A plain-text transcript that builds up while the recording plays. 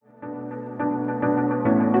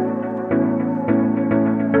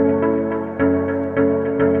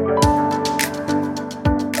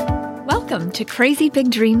to Crazy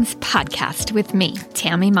Big Dreams podcast with me,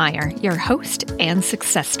 Tammy Meyer, your host and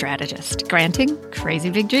success strategist, granting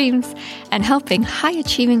crazy big dreams and helping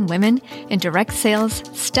high-achieving women in direct sales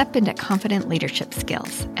step into confident leadership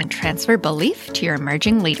skills and transfer belief to your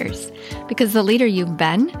emerging leaders. Because the leader you've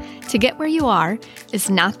been to get where you are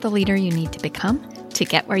is not the leader you need to become to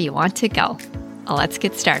get where you want to go. Let's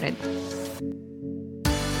get started.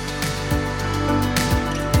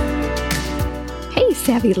 Hey,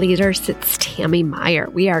 savvy leaders, it's Tammy Meyer.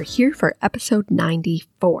 We are here for episode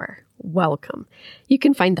 94. Welcome. You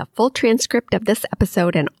can find the full transcript of this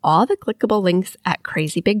episode and all the clickable links at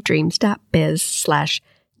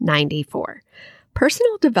crazybigdreams.biz/94.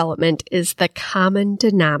 Personal development is the common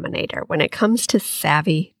denominator when it comes to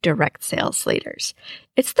savvy direct sales leaders.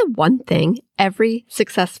 It's the one thing every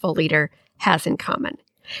successful leader has in common.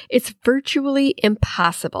 It's virtually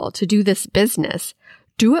impossible to do this business,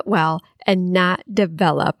 do it well, and not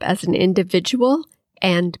develop as an individual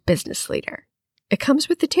and business leader. It comes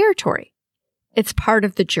with the territory. It's part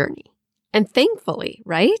of the journey. And thankfully,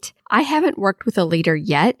 right? I haven't worked with a leader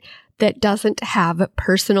yet that doesn't have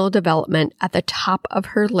personal development at the top of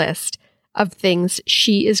her list of things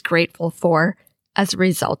she is grateful for as a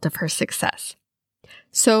result of her success.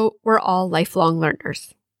 So we're all lifelong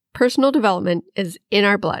learners. Personal development is in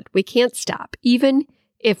our blood. We can't stop, even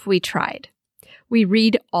if we tried. We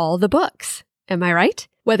read all the books. Am I right?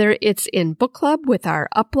 Whether it's in book club with our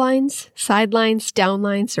uplines, sidelines,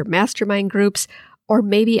 downlines, or mastermind groups, or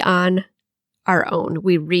maybe on our own,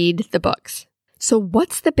 we read the books. So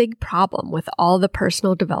what's the big problem with all the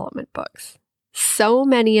personal development books? So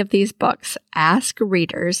many of these books ask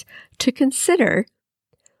readers to consider,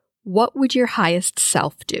 what would your highest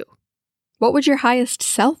self do? What would your highest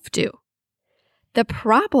self do? The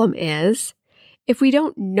problem is, if we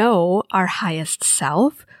don't know our highest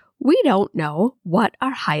self, we don't know what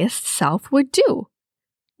our highest self would do,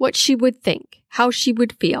 what she would think, how she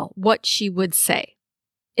would feel, what she would say.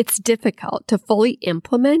 It's difficult to fully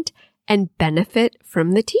implement and benefit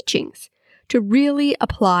from the teachings, to really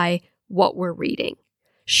apply what we're reading.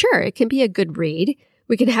 Sure, it can be a good read.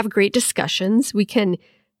 We can have great discussions. We can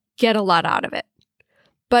get a lot out of it.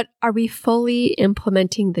 But are we fully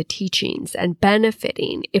implementing the teachings and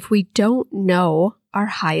benefiting if we don't know our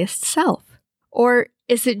highest self? Or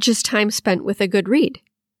is it just time spent with a good read?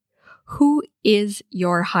 Who is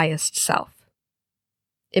your highest self?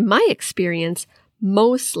 In my experience,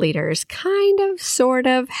 most leaders sort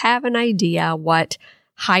of have an idea what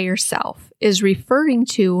higher self is referring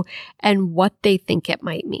to and what they think it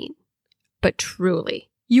might mean. But truly,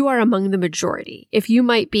 you are among the majority. If you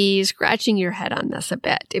might be scratching your head on this a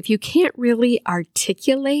bit, if you can't really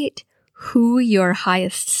articulate who your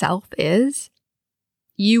highest self is,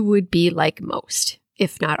 you would be like most,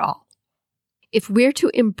 if not all. If we're to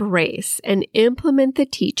embrace and implement the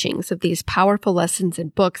teachings of these powerful lessons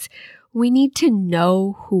and books, we need to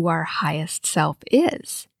know who our highest self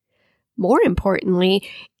is. More importantly,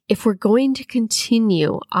 if we're going to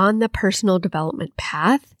continue on the personal development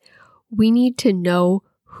path, we need to know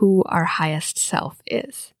who our highest self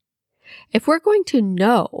is. If we're going to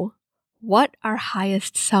know what our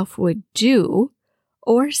highest self would do,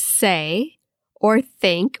 or say, or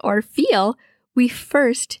think, or feel, we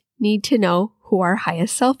first need to know who our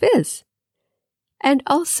highest self is. And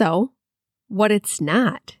also, what it's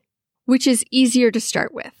not, which is easier to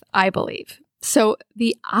start with, I believe. So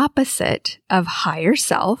the opposite of higher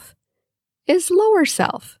self is lower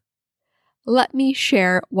self. Let me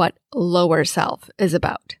share what lower self is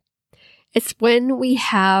about. It's when we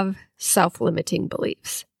have self-limiting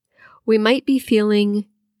beliefs. We might be feeling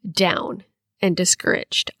down and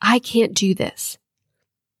discouraged. I can't do this.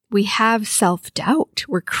 We have self-doubt.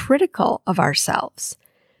 We're critical of ourselves.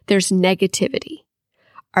 There's negativity.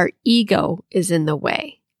 Our ego is in the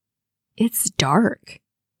way. It's dark.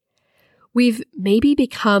 We've maybe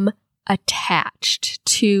become attached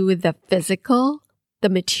to the physical, the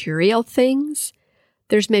material things.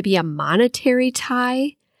 There's maybe a monetary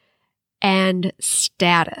tie and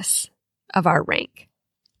status of our rank.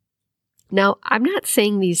 Now, I'm not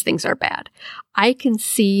saying these things are bad. I can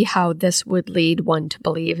see how this would lead one to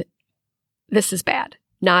believe this is bad.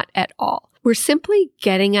 Not at all. We're simply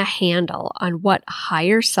getting a handle on what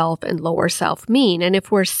higher self and lower self mean. And if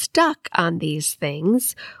we're stuck on these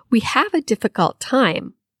things, we have a difficult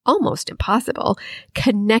time, almost impossible,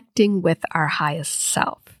 connecting with our highest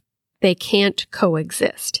self. They can't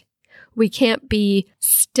coexist. We can't be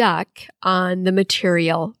stuck on the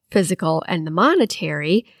material, physical, and the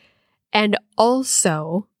monetary, and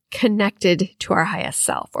also connected to our highest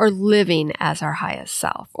self, or living as our highest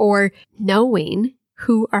self, or knowing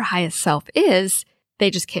who our highest self is. They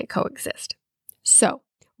just can't coexist. So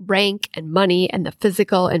rank and money and the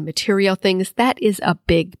physical and material things, that is a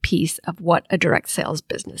big piece of what a direct sales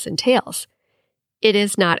business entails. It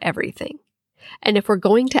is not everything. And if we're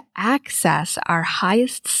going to access our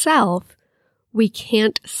highest self, we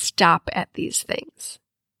can't stop at these things.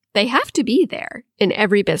 They have to be there in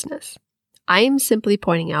every business. I am simply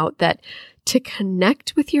pointing out that to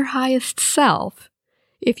connect with your highest self,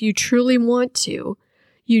 if you truly want to,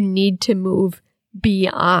 you need to move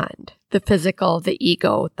beyond the physical, the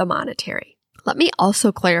ego, the monetary. Let me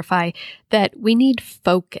also clarify that we need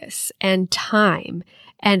focus and time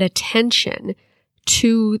and attention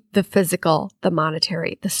to the physical, the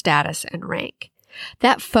monetary, the status, and rank.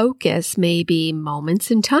 That focus may be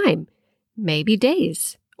moments in time, maybe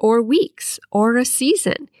days or weeks or a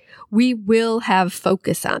season. We will have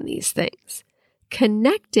focus on these things.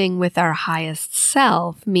 Connecting with our highest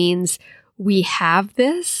self means we have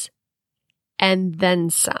this and then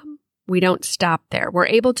some. We don't stop there. We're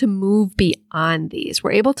able to move beyond these.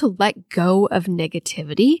 We're able to let go of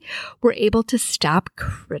negativity. We're able to stop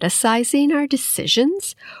criticizing our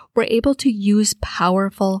decisions. We're able to use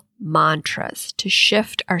powerful mantras to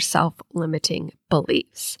shift our self-limiting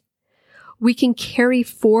beliefs. We can carry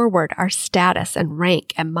forward our status and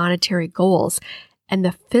rank and monetary goals and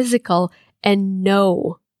the physical and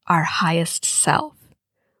know our highest self.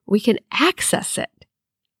 We can access it.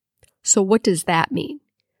 So what does that mean?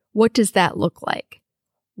 What does that look like?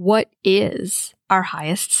 What is our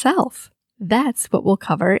highest self? That's what we'll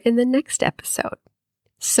cover in the next episode.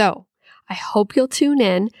 So I hope you'll tune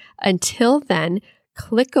in. Until then,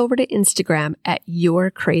 click over to Instagram at Your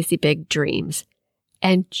Crazy Big Dreams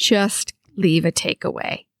and just leave a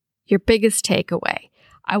takeaway, your biggest takeaway.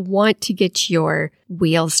 I want to get your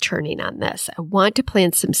wheels turning on this. I want to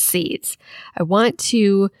plant some seeds. I want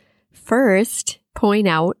to first point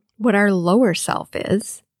out what our lower self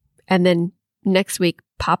is. And then next week,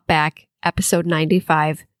 pop back. Episode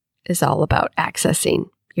 95 is all about accessing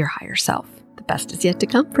your higher self. The best is yet to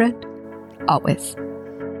come, friend. Always.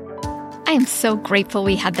 I am so grateful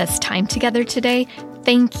we had this time together today.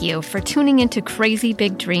 Thank you for tuning into Crazy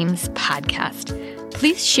Big Dreams podcast.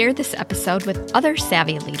 Please share this episode with other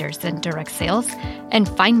savvy leaders in direct sales and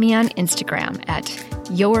find me on Instagram at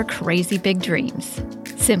Your Crazy Big Dreams.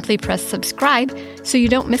 Simply press subscribe so you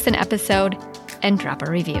don't miss an episode and drop a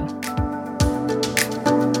review.